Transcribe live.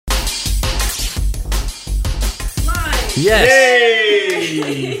Yes.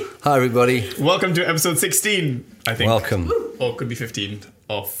 Yay! Hi, everybody. Welcome to episode 16, I think. Welcome. Or it could be 15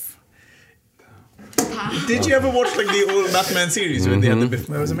 of... Did you ever watch like the old Batman series when they had the Biff?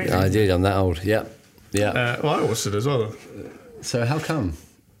 That was amazing. I did. I'm that old. Yep. Yeah. Well, I watched it as well. So how come?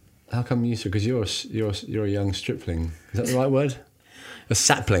 How come you? Because you're a young stripling. Is that the right word? A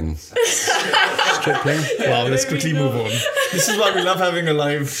sapling. Stripling. Wow, let's quickly move on. This is why we love having a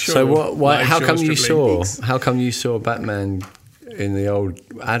live show. So what? Why? Live How show come you stripling. saw? How come you saw Batman in the old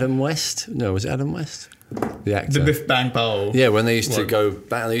Adam West? No, was it Adam West? The actor. The Biff Bang Pow. Yeah, when they used to one. go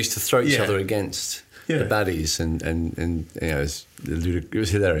back, they used to throw each Yeah. other against Yeah. the baddies, and you know, it was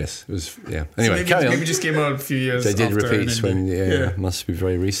hilarious. It was So Anyway, maybe, carry on. maybe just came out a few years They did after repeats and when, then- yeah, must be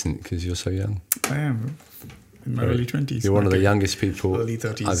very recent because you're so young. I am. In my early 20s. You're one of the Okay. youngest people Early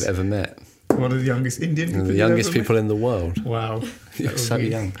 30s. I've ever met. One of the youngest Indian people. One of the you've youngest ever met? people in the world. Wow. You're That so would be-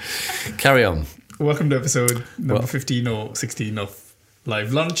 young. Carry on. Welcome to episode number Well- 15 or 16 of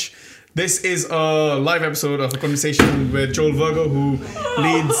Live Lunch. This is a live episode of a conversation with Joel Virgo, who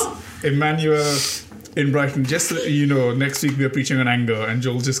leads Emmanuel in Brighton. Just so you know, next week we are preaching on anger, and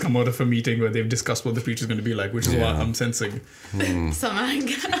Joel's just come out of a meeting where they've discussed what the preach is going to be like, which is why Yeah. I'm sensing Some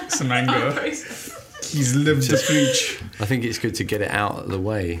anger. some anger. He's lived the preach. I think it's good to get it out of the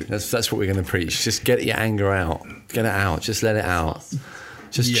way. That's what we're going to preach. Just get your anger out. Get it out. Just let it out.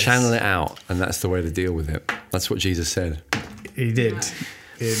 Just Yes. channel it out, and that's the way to deal with it. That's what Jesus said. He did.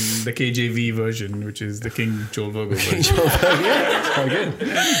 In the KJV version, which is the King Joel Virgo version. Yeah, quite good.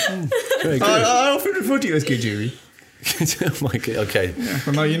 Very good. I often refer to you as KJV. Oh my God. Okay,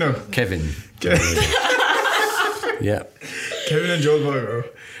 Well, now you know. Kevin. Yeah, Kevin and Joel Virgo.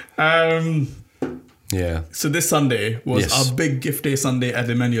 yeah. So this Sunday was Yes. our big gift day Sunday at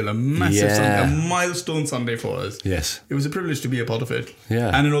Emmanuel, a massive Yeah. Sunday, a milestone Sunday for us. Yes. It was a privilege to be a part of it.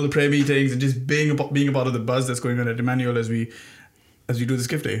 Yeah. And in all the prayer meetings and just being a part of the buzz that's going on at Emmanuel as we do this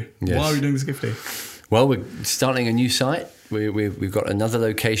gift day. Yes. Why are we doing this gift day? Well, we're starting a new site. We've got another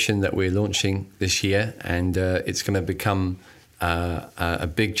location that we're launching this year, and it's going to become a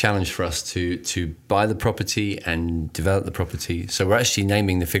big challenge for us to buy the property and develop the property. So we're actually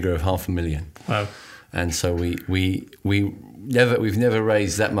naming the figure of $500,000. Wow. And so we've never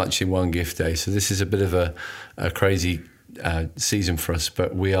raised that much in one gift day. So this is a bit of a crazy season for us.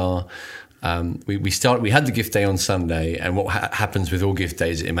 But we are we had the gift day on Sunday, and what happens with all gift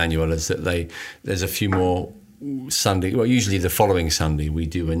days at Emmanuel is that there's a few more Sunday. Well, usually the following Sunday we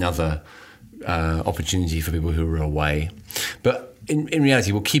do another opportunity for people who are away, but. In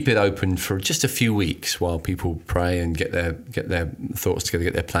reality, we'll keep it open for just a few weeks while people pray and get their thoughts together,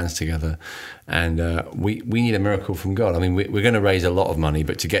 get their plans together, and we need a miracle from God. I mean, we're going to raise a lot of money,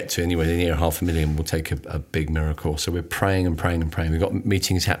 but to get to anywhere near $500,000 will take a big miracle. So we're praying and praying and praying. We've got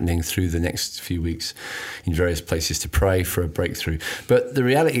meetings happening through the next few weeks in various places to pray for a breakthrough. But the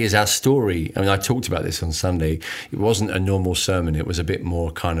reality is, our story. I mean, I talked about this on Sunday. It wasn't a normal sermon. It was a bit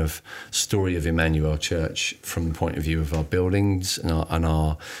more kind of story of Emmanuel Church from the point of view of our buildings and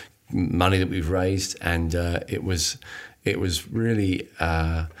our money that we've raised, and it was really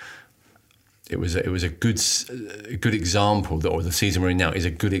it was a good example, or the season we're in now is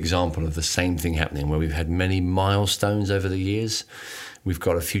a good example of the same thing happening, where we've had many milestones over the years. We've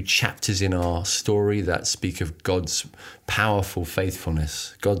got a few chapters in our story that speak of God's powerful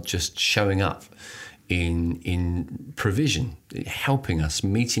faithfulness, God just showing up in provision, helping us,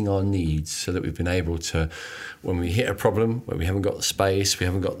 meeting our needs, so that we've been able to, when we hit a problem where we haven't got the space, we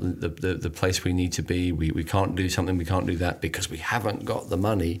haven't got the place we need to be, we can't do something, we can't do that because we haven't got the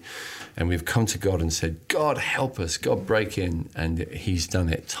money, and we've come to God and said, God help us, God break in, and He's done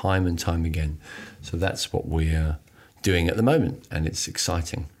it time and time again. So that's what we're doing at the moment, and it's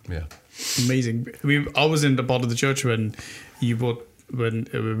exciting. Yeah. Amazing. I was in the part of the church when we bought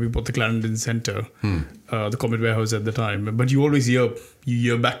the Clarendon Centre, the Comet Warehouse at the time. But you always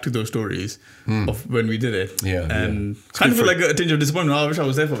hear back to those stories of when we did it. Yeah, and yeah. kind of like a tinge of disappointment. I wish I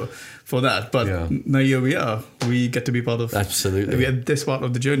was there for that. But Yeah. now here we are. We get to be part of. Absolutely. We're at this part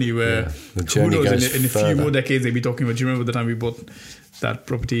of the journey where The journey who knows, goes in a few further. more decades they'll be talking about. Do you remember the time we bought that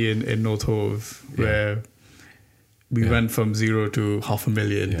property in North Hove where we went from zero to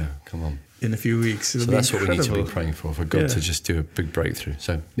 $500,000 Yeah, come on. in a few weeks? So It'll be that's what we need to be incredible. praying for God Yeah. to just do a big breakthrough.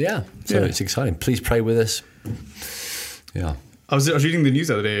 So Yeah. it's exciting. Please pray with us. Yeah. I was reading the news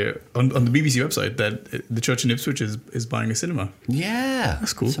the other day on the BBC website that the church in Ipswich is buying a cinema. Yeah.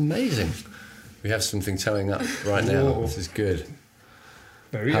 That's cool. It's amazing. We have something towing up right now. Whoa. This is good.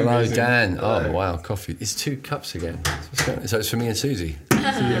 Very Hello, amazing. Dan. Oh, wow, coffee. It's 2 cups again. So it's for me and Susie.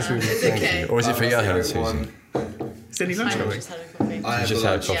 Yes, we- Thank okay. you. Or is it for Johan and Susie? Is Is any lunch I coming? just had a coffee. I have just a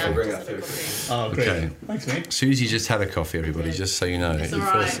had lunch. coffee. I'll bring just that had a food. coffee. Oh, great. Okay. Thanks, mate. Susie just had a coffee, everybody, just so you know. It's all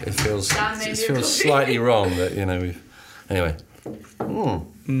right. It feels Dan made you a coffee. slightly wrong that, we've... Anyway.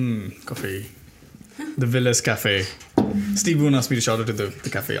 Coffee. The Villas Cafe. Steve Boone asked me to shout out to the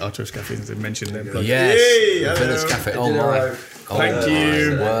cafe, Archer's Cafe, since I mentioned them. Like, Yes. Yay, The hello. Village Cafe. Oh, did my. arrive. Oh, Thank my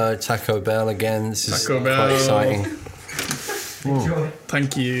you. word. Taco Bell again. This is Taco quite Bell. exciting.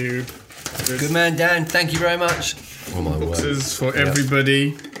 Thank you. Good man, Dan. Thank you very much. Oh, my word. Boxes for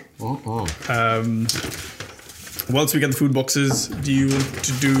everybody. Whilst we get the food boxes, do you want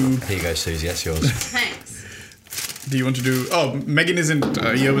to do... Here you go, Susie. That's yours. Thanks. Do you want to do... Oh, Megan isn't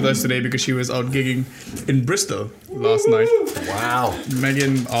here with us today because she was out gigging in Bristol last night. Wow.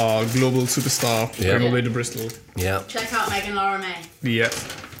 Megan, our global superstar, Yeah. came away to Bristol. Yeah. Check out Megan Laura May. Yeah.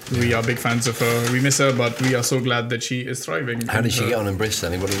 We are big fans of her. We miss her, but we are so glad that she is thriving. How did she get on in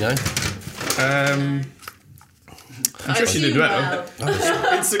Bristol? Anybody know? I'm sure she did well.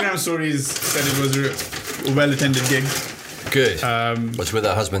 Instagram stories said it was a well-attended gig. Good. Was with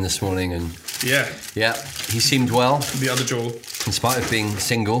her husband this morning, and Yeah, yeah, he seemed well the other Joel. in spite of being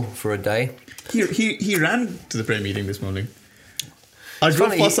single for a day. He ran to the prayer meeting this morning. I drove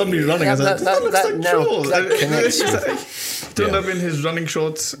funny, past somebody running. I was like, that looks like now- Joel. that connects He's with- like- Turned Yeah. up in his running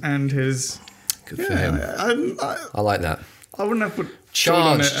shorts and his... Good for him. I like that. I wouldn't have put Joel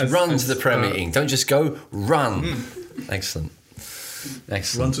on Charge, it as, run as, to the prayer meeting. Don't just go, run. Excellent. Run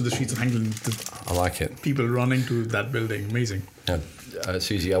Excellent. to the streets of England. The I like it. people running to that building. Amazing. Now,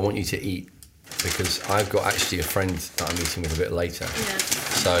 Susie, I want you to eat because I've got actually a friend that I'm meeting with a bit later. Yeah.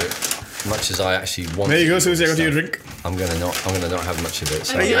 So much as I actually want, There you to go, eat Susie. I got you a stuff, drink. I'm gonna not have much of it.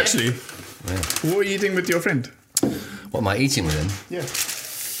 So Are you Okay. actually? What are you eating with your friend? what am I eating with him? Yeah.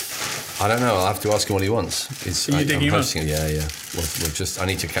 I don't know. I'll have to ask him what he wants. Are you taking him out? hosting. Yeah. We'll just. I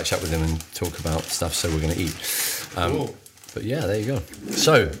need to catch up with him and talk about stuff. So we're going to eat. Cool. But yeah, there you go.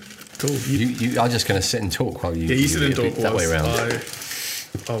 So Cool. you are just going to sit and talk while you. Yeah, you sit and eat talk that way around.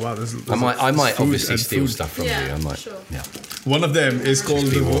 Oh wow, there's I might food obviously and steal food. stuff from Yeah, you. I might. sure. Yeah. One of them is called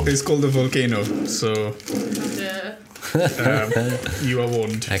be warned. the volcano. So you are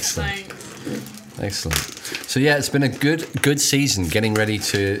warned. Excellent. Thanks. Excellent. So yeah, it's been a good season. Getting ready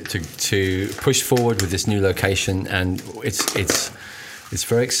to push forward with this new location, and it's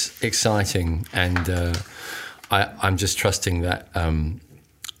very exciting. And I'm just trusting that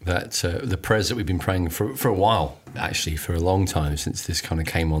the prayers that we've been praying for a while, actually for a long time since this kind of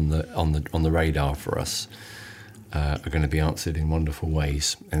came on the radar for us, are going to be answered in wonderful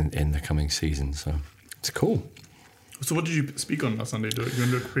ways in the coming season. So it's cool. So what did you speak on last Sunday? Do you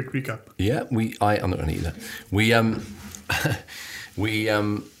want to do a quick recap? Yeah, I'm not going to eat that. We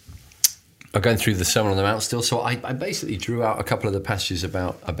are going through the Sermon on the Mount still. So I basically drew out a couple of the passages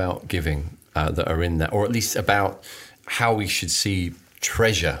about giving that are in that, or at least about how we should see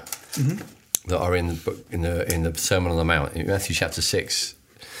treasure that are in the book in the Sermon on the Mount, in Matthew chapter 6,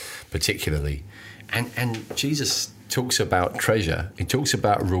 particularly, and Jesus talks about treasure. He talks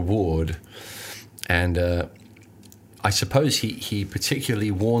about reward, and I suppose he particularly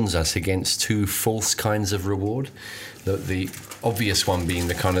warns us against two false kinds of reward. The obvious one being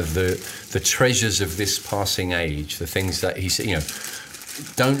the kind of the treasures of this passing age, the things that he said,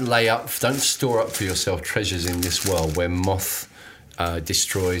 don't store up for yourself treasures in this world where moth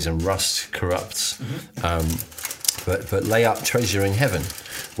destroys and rust corrupts. But lay up treasure in heaven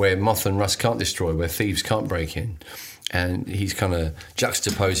where moth and rust can't destroy, where thieves can't break in. And he's kind of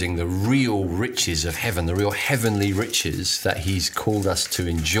juxtaposing the real riches of heaven, the real heavenly riches that he's called us to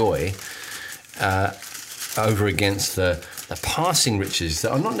enjoy, over against the passing riches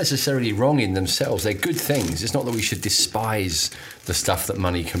that are not necessarily wrong in themselves. They're good things. It's not that we should despise the stuff that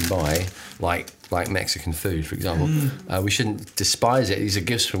money can buy, like Mexican food, for example. We shouldn't despise it. These are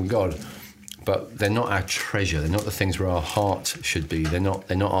gifts from God. But they're not our treasure. They're not the things where our heart should be. They're not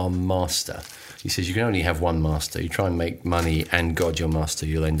our master. He says you can only have one master. You try and make money and God your master,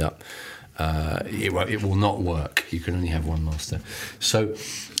 you'll end up, it will not work. You can only have one master. So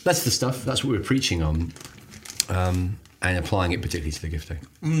that's the stuff. That's what we're preaching on, and applying it particularly to the gifting.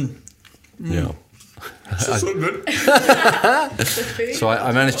 Yeah. So good. So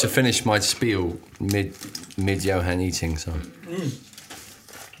I managed to finish my spiel mid Johan eating. So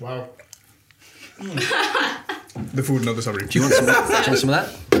Wow. The food, not the summary. do you want some of that?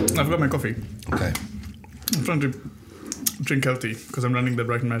 I've got my coffee. Okay. I'm trying to drink healthy because I'm running the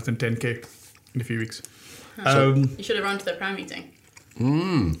Brighton Marathon 10K in a few weeks. You should have run to the prayer meeting.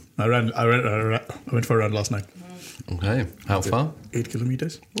 I went for a run last night. Okay. How far? 8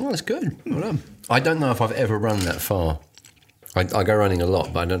 kilometers. Oh, that's good. Well done. I don't know if I've ever run that far. I go running a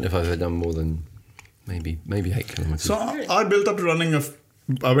lot, but I don't know if I've ever done more than maybe 8 kilometers. So I built up to running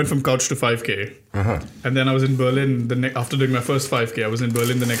I went from couch to 5K. And then I was in Berlin after doing my first 5K. I was in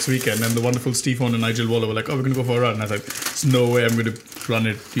Berlin the next weekend, and the wonderful Steve Horn and Nigel Waller were like, "Oh, we're going to go for a run." And I was like, "There's no way I'm going to run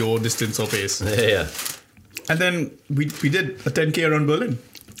it your distance or pace." Yeah. And then we did a 10K around Berlin.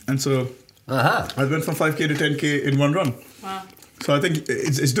 And so I went from 5K to 10K in one run. Wow. So I think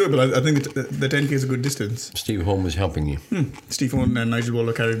it's doable. I think the 10K is a good distance. Steve Horn was helping you. Steve Horn and Nigel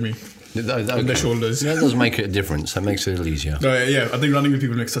Waller carried me on their shoulders. That does make it a difference. That makes it a little easier. Yeah, I think running with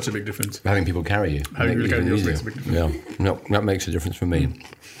people makes such a big difference. Having people carry you. Having people carry you easier. makes a big difference. Yeah, no, that makes a difference for me.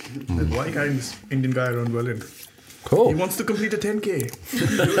 Why are you carrying this Indian guy around Berlin? Cool. He wants to complete a 10K.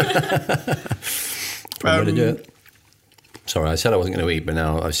 I'm going to do it. Sorry, I said I wasn't going to eat, but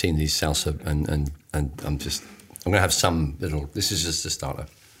now I've seen these salsa and I'm going to have some little. This is just a starter.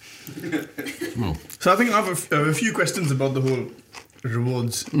 So I think I have a few questions about the whole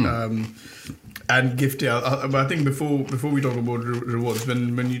rewards and gift. But I think before we talk about rewards,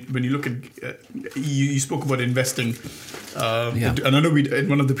 when you look at you spoke about investing, and I know in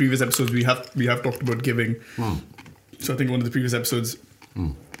one of the previous episodes we have talked about giving. So I think one of the previous episodes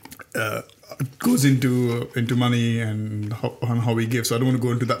goes into money and how we give. So I don't want to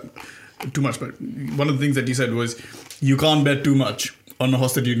go into that too much. But one of the things that you said was you can't bet too much on a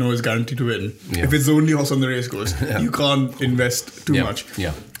horse that you know is guaranteed to win. Yeah. If it's the only horse on the race course, you can't invest too much.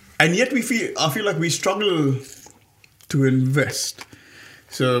 Yeah. And yet I feel like we struggle to invest.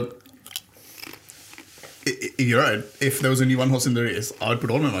 So you're right. If there was only one horse in the race, I would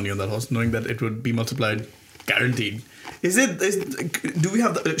put all my money on that horse, knowing that it would be multiplied, guaranteed. Should we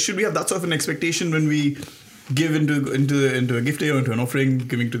have that sort of an expectation when we give into a gift day or into an offering,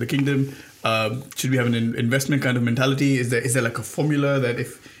 giving to the kingdom? Should we have an investment kind of mentality? Is there like a formula that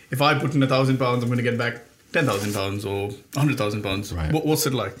if I put in £1,000, I'm going to get back £10,000 or £100,000? Right. What's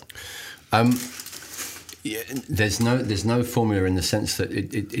it like? There's no formula in the sense that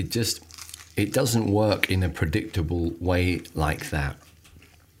it doesn't work in a predictable way like that.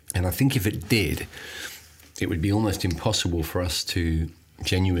 And I think if it did, it would be almost impossible for us to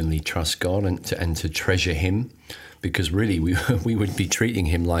genuinely trust God and to treasure Him, because really we would be treating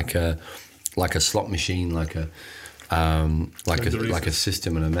Him like a slot machine, like a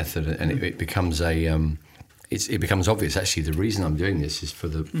system and a method, and it becomes it becomes obvious. Actually, the reason I'm doing this is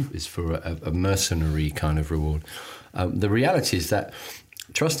for a mercenary kind of reward. The reality is that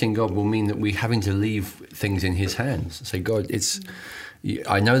trusting God will mean that we're having to leave things in His hands. Say, God,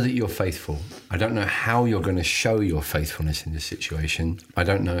 I know that you're faithful. I don't know how you're going to show your faithfulness in this situation. I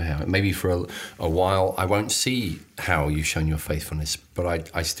don't know how. Maybe for a while I won't see how you've shown your faithfulness,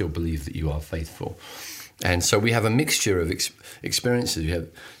 but I still believe that you are faithful. And so we have a mixture of experiences. We have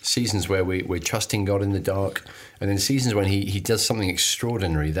seasons where we're trusting God in the dark, and then seasons when He does something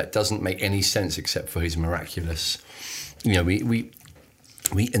extraordinary that doesn't make any sense except for His miraculous. You know, we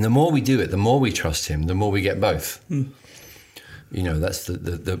and the more we do it, the more we trust Him, the more we get both. You know, that's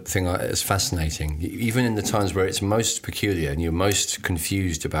the thing that's fascinating. Even in the times where it's most peculiar and you're most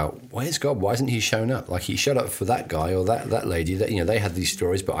confused about, where's God? Why hasn't He shown up? Like He showed up for that guy or that lady. That, you know, they had these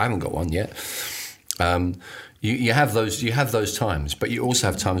stories, but I haven't got one yet. You have those times, but you also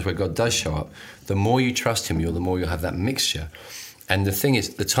have times where God does show up. The more you trust Him, the more you'll have that mixture. And the thing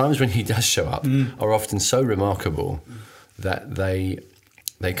is, the times when He does show up are often so remarkable that they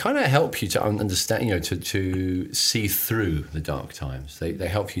kind of help you to understand, you know, to see through the dark times. They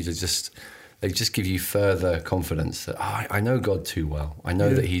help you to they just give you further confidence that I know God too well. I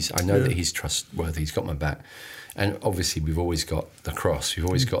know that He's trustworthy. He's got my back. And obviously, we've always got the cross. We've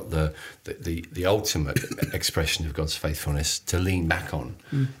always got the ultimate expression of God's faithfulness to lean back on.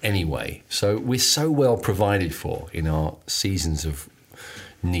 Anyway, so we're so well provided for in our seasons of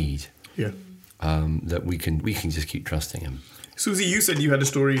need. Yeah. That we can just keep trusting Him. Susie, you said you had a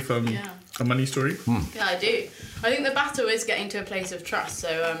story from a money story. Yeah, I do. I think the battle is getting to a place of trust.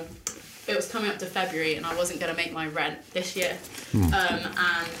 So it was coming up to February and I wasn't going to make my rent this year. And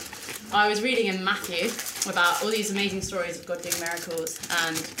I was reading in Matthew about all these amazing stories of God doing miracles.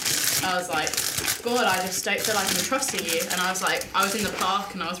 And I was like, God, I just don't feel like I'm trusting you. And I was in the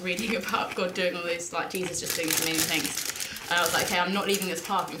park and I was reading about God doing all these, like Jesus just doing these amazing things. And I was like, okay, I'm not leaving this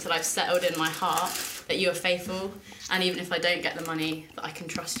park until I've settled in my heart that you are faithful, and even if I don't get the money, that I can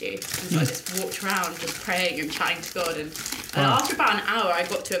trust you. And so I just walked around just praying and chatting to God, and after about an hour I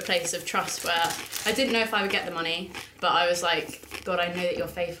got to a place of trust where I didn't know if I would get the money, but I was like, God, I know that you're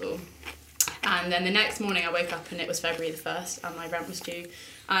faithful. And then the next morning I woke up and it was February the 1st and my rent was due,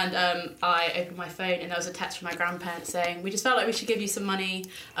 and I opened my phone and there was a text from my grandparents saying, we just felt like we should give you some money.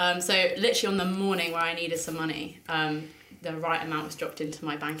 So literally on the morning where I needed some money, the right amount was dropped into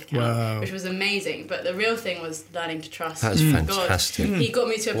my bank account, Wow. which was amazing. But the real thing was learning to trust That's God. fantastic. He got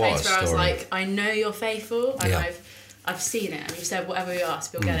me to a What place a where I was story. like, I know you're faithful, and Yeah. I've seen it, and you said whatever you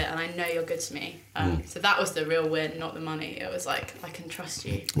ask, you'll get it, and I know you're good to me. So that was the real win, not the money. It was like, I can trust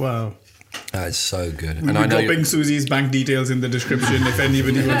you. Wow. That's so good. We'll And be I know dropping Susie's bank details in the description if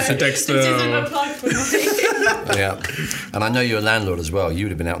anybody wants to text This isn't her. apply for money. yeah, and I know you're a landlord as well. You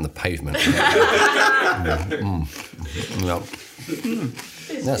would have been out on the pavement. Yeah. Yeah.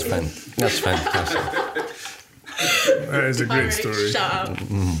 That's fantastic. That is a great Irony, story. Shut up.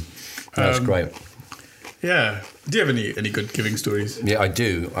 That's great. Yeah. Do you have any good giving stories? Yeah, I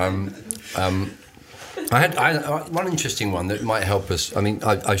do. I had one interesting one that might help us. I mean,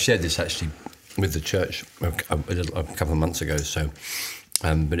 I shared this actually with the church a couple of months ago. So,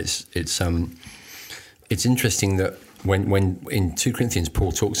 but it's interesting that when in 2 Corinthians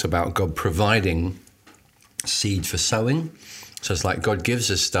Paul talks about God providing seed for sowing. So it's like God gives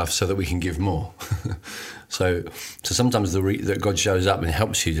us stuff so that we can give more. so sometimes that God shows up and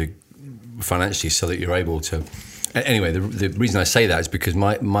helps you to financially so that you're able to. Anyway, the reason I say that is because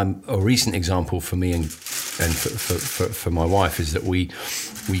a recent example for me and for my wife is that we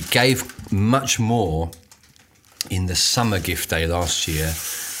gave much more in the summer gift day last year.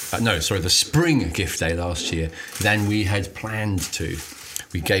 The spring gift day last year than we had planned to.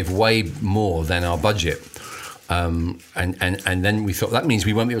 We gave way more than our budget. And then we thought that means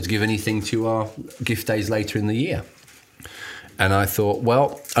we won't be able to give anything to our gift days later in the year. And I thought,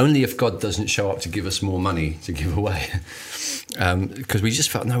 well, only if God doesn't show up to give us more money to give away. Because we just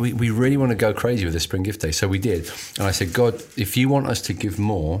felt, no, we really want to go crazy with the spring gift day. So we did. And I said, God, if you want us to give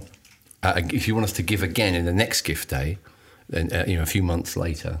more, if you want us to give again in the next gift day, then a few months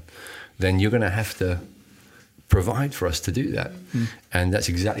later, then you're going to have to provide for us to do that. And that's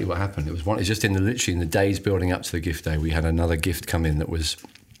exactly what happened. It was just literally in the days building up to the gift day, we had another gift come in that was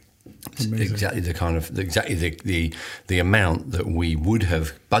Amazing. exactly the amount that we would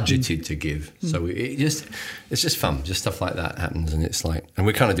have budgeted to give. So it's just fun. Just stuff like that happens, and it's like, and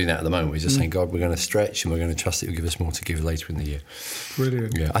we're kind of doing that at the moment. We're just saying, God, we're going to stretch, and we're going to trust that you'll give us more to give later in the year.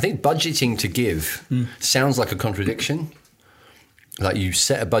 Brilliant. Yeah, I think budgeting to give sounds like a contradiction. Like you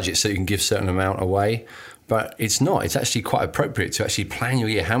set a budget so you can give a certain amount away, but it's not. It's actually quite appropriate to actually plan your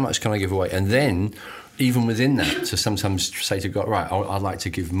year. How much can I give away? And then, even within that, to sometimes say to God, right, I'd like to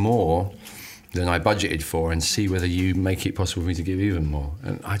give more than I budgeted for, and see whether you make it possible for me to give even more.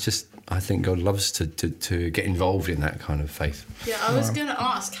 And I think God loves to get involved in that kind of faith. Yeah, I was going to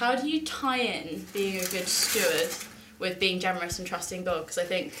ask, how do you tie in being a good steward with being generous and trusting God? Because I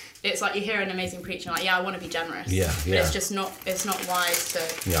think it's like you hear an amazing preacher like, yeah, I want to be generous. Yeah. But it's just not wise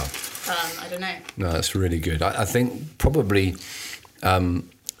to, Yeah. I don't know. No, that's really good. I think probably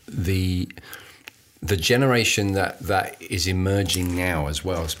the generation that is emerging now as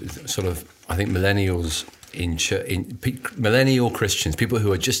well, sort of, I think millennials millennial Christians, people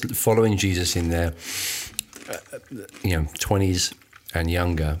who are just following Jesus in their 20s and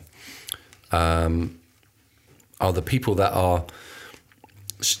younger, are the people that are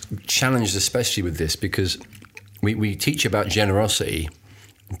challenged, especially with this, because we teach about generosity,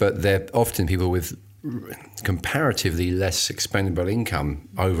 but they're often people with comparatively less expendable income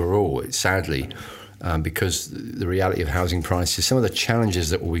overall, sadly, because the reality of housing prices, some of the challenges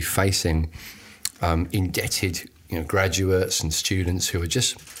that we'll be facing, indebted graduates and students who are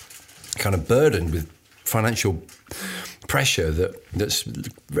just kind of burdened with financial pressure that's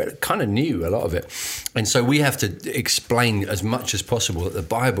kind of new, a lot of it. And so we have to explain as much as possible that the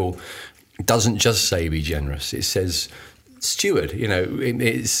Bible doesn't just say be generous. It says steward,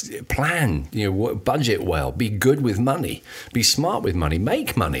 it's plan, budget well, be good with money, be smart with money,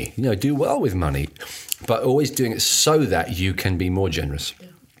 make money, do well with money, but always doing it so that you can be more generous.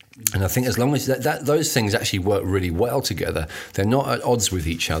 And I think as long as that those things actually work really well together, they're not at odds with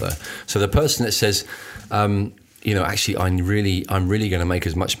each other. So the person that says, actually, I'm really going to make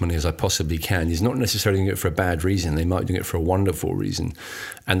as much money as I possibly can, is not necessarily doing it for a bad reason. They might be doing it for a wonderful reason.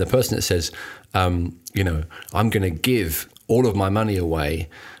 And the person that says, I'm going to give all of my money away,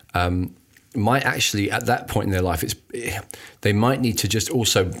 might actually, at that point in their life, they might need to just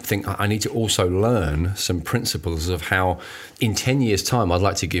also think, I need to also learn some principles of how in 10 years' time, I'd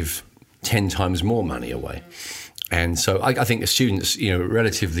like to give 10 times more money away. And so I think the students,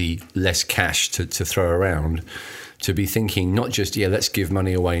 relatively less cash to throw around, to be thinking not just, let's give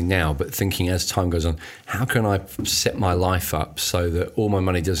money away now, but thinking as time goes on, how can I set my life up so that all my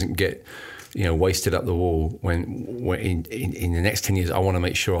money doesn't get wasted up the wall when in the next 10 years I want to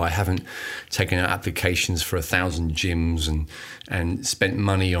make sure I haven't taken out applications for 1,000 gyms and spent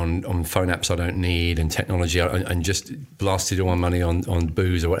money on phone apps I don't need and technology and just blasted all my money on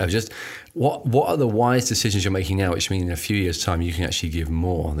booze or whatever. Just what are the wise decisions you're making now, which mean in a few years' time you can actually give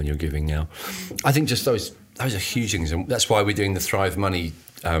more than you're giving now. I think just those are huge things, and that's why we're doing the Thrive Money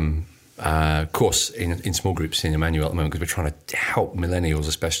course in small groups in Emmanuel at the moment, because we're trying to help millennials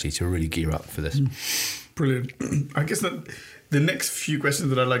especially to really gear up for this. Brilliant. I guess that the next few questions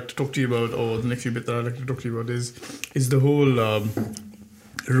that I'd like to talk to you about, or the next few bits that I'd like to talk to you about is the whole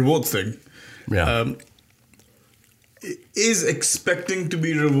rewards thing. Yeah. Is expecting to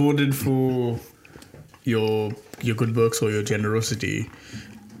be rewarded for your good works or your generosity,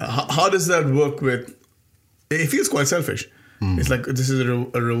 how does that work with... It feels quite selfish. It's like, this is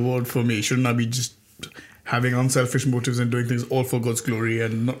a reward for me. Shouldn't I be just having unselfish motives and doing things all for God's glory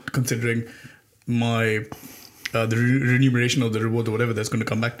and not considering my the remuneration or the reward or whatever that's going to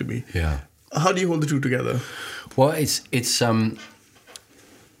come back to me? Yeah. How do you hold the two together? Well, it's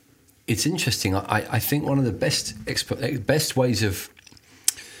interesting. I think one of the best ways of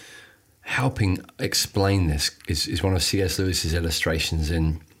helping explain this is one of C.S. Lewis's illustrations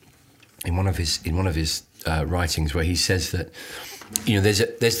in one of his writings, where he says that there's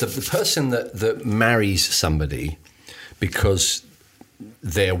the person that marries somebody because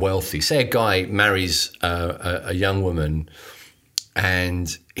they're wealthy. Say a guy marries a young woman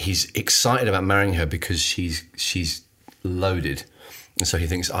and he's excited about marrying her because she's loaded, and so he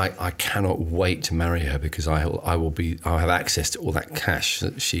thinks I cannot wait to marry her because I'll have access to all that cash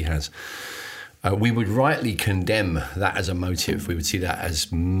that she has. We would rightly condemn that as a motive. We would see that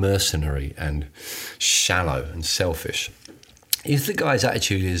as mercenary and shallow and selfish. If the guy's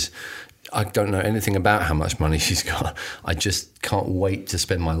attitude is, I don't know anything about how much money she's got, I just can't wait to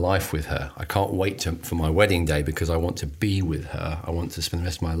spend my life with her. I can't wait for my wedding day because I want to be with her. I want to spend the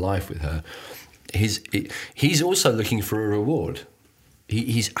rest of my life with her. He's also looking for a reward.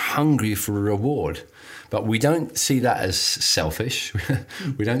 He's hungry for a reward. But we don't see that as selfish.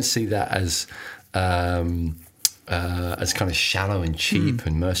 We don't see that as kind of shallow and cheap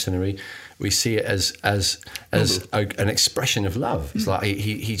and mercenary. We see it as an expression of love. It's like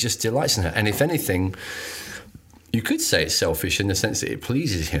he just delights in her. And if anything, you could say it's selfish in the sense that it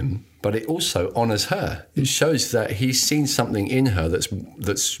pleases him, but it also honours her. It shows that he's seen something in her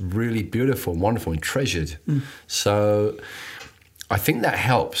that's really beautiful and wonderful and treasured. So I think that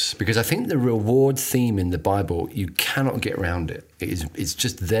helps, because I think the reward theme in the Bible, you cannot get around it. It's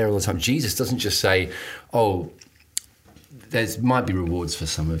just there all the time. Jesus doesn't just say, there might be rewards for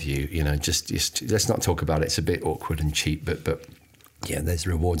some of you, just let's not talk about it. It's a bit awkward and cheap, but yeah, there's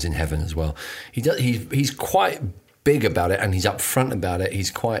rewards in heaven as well. He's quite big about it, and he's upfront about it.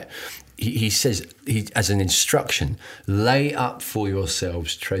 He says, as an instruction, lay up for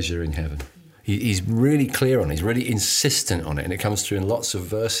yourselves treasure in heaven. He's really clear on it. He's really insistent on it. And it comes through in lots of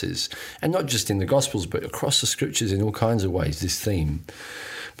verses. And not just in the Gospels, but across the Scriptures in all kinds of ways, this theme.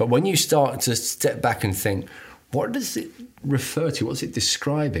 But when you start to step back and think, what does it refer to? What's it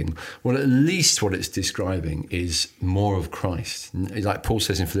describing? Well, at least what it's describing is more of Christ. Like Paul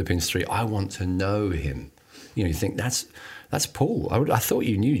says in Philippians 3, I want to know him. You think, that's Paul. I thought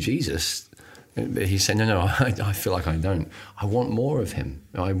you knew Jesus. But he said, no, I feel like I don't. I want more of him.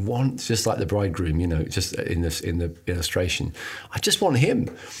 I want, just like the bridegroom, just in the illustration, I just want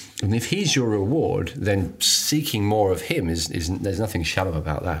him. And if he's your reward, then seeking more of him is there's nothing shallow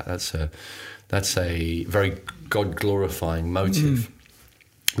about that. That's a very God-glorifying motive.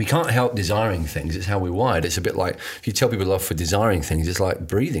 We can't help desiring things. It's how we're wired. It's a bit like, if you tell people off for desiring things, it's like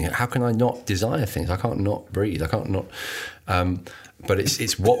breathing. How can I not desire things? I can't not breathe. I can't not... But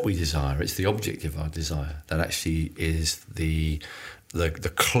it's what we desire. It's the object of our desire that actually is the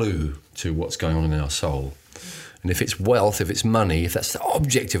clue to what's going on in our soul. And if it's wealth, if it's money, if that's the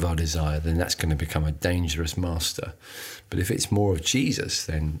object of our desire, then that's going to become a dangerous master. But if it's more of Jesus,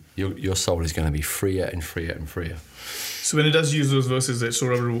 then your soul is going to be freer and freer and freer. So when it does use those verses that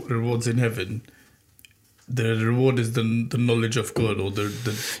sort of rewards in heaven, the reward is the knowledge of God, or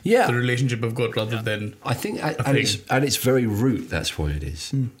the relationship of God, rather than... I think at its very root, that's what it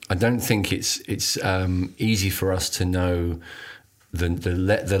is. I don't think it's easy for us to know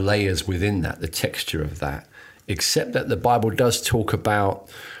the layers within that, the texture of that, except that the Bible does talk about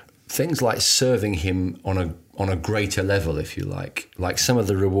things like serving him on a greater level, if you like. Like some of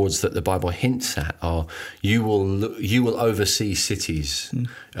the rewards that the Bible hints at are, you will oversee cities,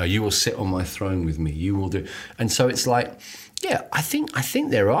 you will sit on my throne with me, you will do. And so it's like, Yeah, I think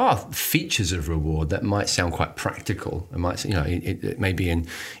there are features of reward that might sound quite practical. It might, it may be in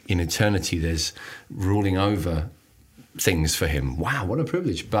eternity. There's ruling over things for him. Wow, what a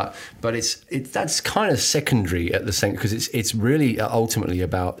privilege! But that's kind of secondary at the same, because it's really ultimately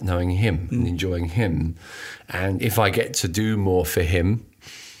about knowing him and enjoying him. And if I get to do more for him,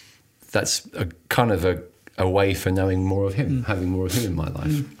 that's a kind of a way for knowing more of him, having more of him in my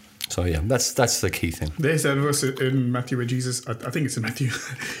life. So yeah, that's the key thing. There's that verse in Matthew where Jesus, I think it's in Matthew.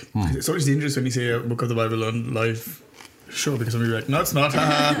 It's always dangerous when you say a book of the Bible on live show, because somebody will be like, no, it's not.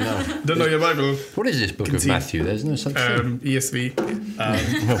 Don't know your Bible. What is this book of Matthew? There's no such thing. ESV.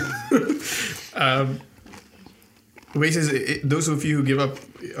 Where he says, those of you who give up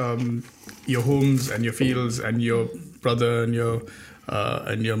your homes and your fields and your brother and your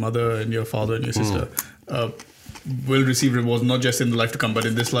mother and your father and your sister will receive rewards not just in the life to come, but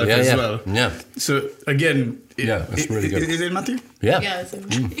in this life as well. Yeah. So again, that's really good. Is it in Matthew? Yeah, it's in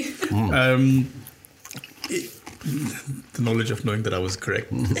Matthew. The knowledge of knowing that I was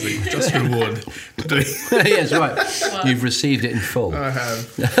correct, just reward today. Yes, right. Well, you've received it in full. I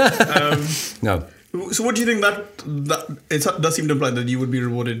have. No. So, what do you think that it does seem to imply that you would be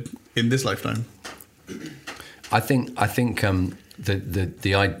rewarded in this lifetime? I think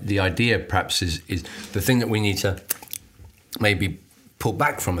the idea perhaps is the thing that we need to maybe pull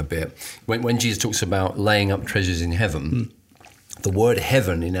back from a bit. When Jesus talks about laying up treasures in heaven, the word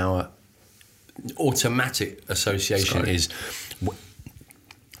heaven in our automatic association is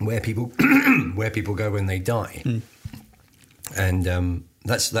where people go when they die, and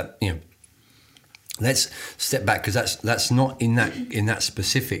that's that. Let's step back, because that's not in that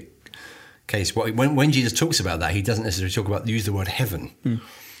specific case. When Jesus talks about that, he doesn't necessarily use the word heaven.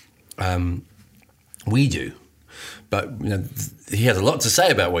 We do, but he has a lot to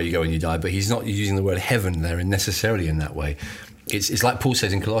say about where you go when you die. But he's not using the word heaven there necessarily in that way. It's like Paul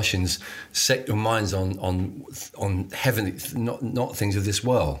says in Colossians: set your minds on heaven, not things of this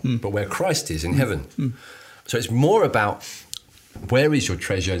world, but where Christ is in heaven. So it's more about where is your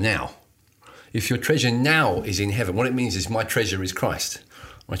treasure now. If your treasure now is in heaven, what it means is my treasure is Christ.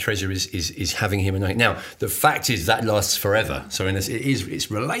 My treasure is having him. Now, the fact is that lasts forever. So it's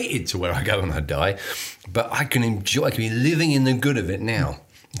related to where I go when I die, but I can be living in the good of it now.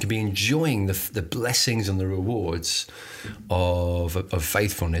 I can be enjoying the blessings and the rewards of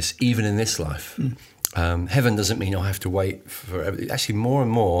faithfulness, even in this life. Heaven doesn't mean I have to wait forever. Actually, more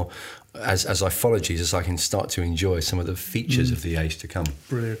and more, as I follow Jesus, I can start to enjoy some of the features of the age to come.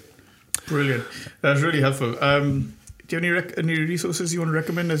 Brilliant. That's really helpful. Do you have any resources you want to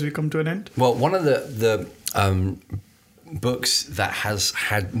recommend as we come to an end? Well, one of the books that has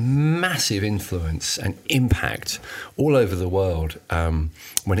had massive influence and impact all over the world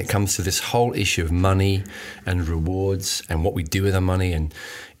when it comes to this whole issue of money and rewards and what we do with our money, and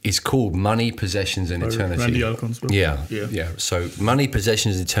is called Money, Possessions and Eternity. Randy Alcorn's book. Yeah. So Money,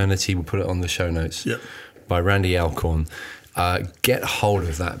 Possessions and Eternity, we'll put it on the show notes, by Randy Alcorn. Get hold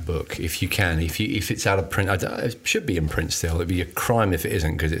of that book if you can. If it's out of print, it should be in print still. It'd be a crime if it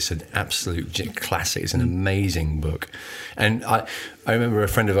isn't, because it's an absolute classic. It's an amazing book. And I remember a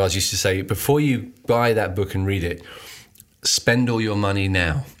friend of ours used to say, before you buy that book and read it, spend all your money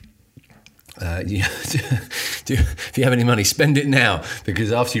now. If you have any money, spend it now,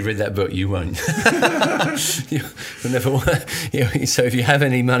 because after you've read that book, you won't. You'll never want. So if you have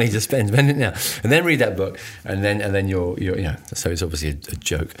any money to spend it now, and then read that book, and then you're So it's obviously a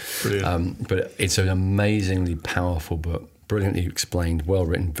joke, but it's an amazingly powerful book, brilliantly explained, well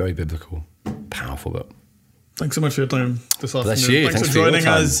written, very biblical, powerful book. Thanks so much for your time this afternoon. Bless you. Thanks for joining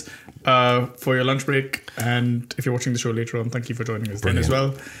us for your lunch break. And if you're watching the show later on, thank you for joining us then as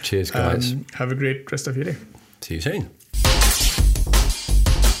well. Cheers, guys. Have a great rest of your day. See you soon.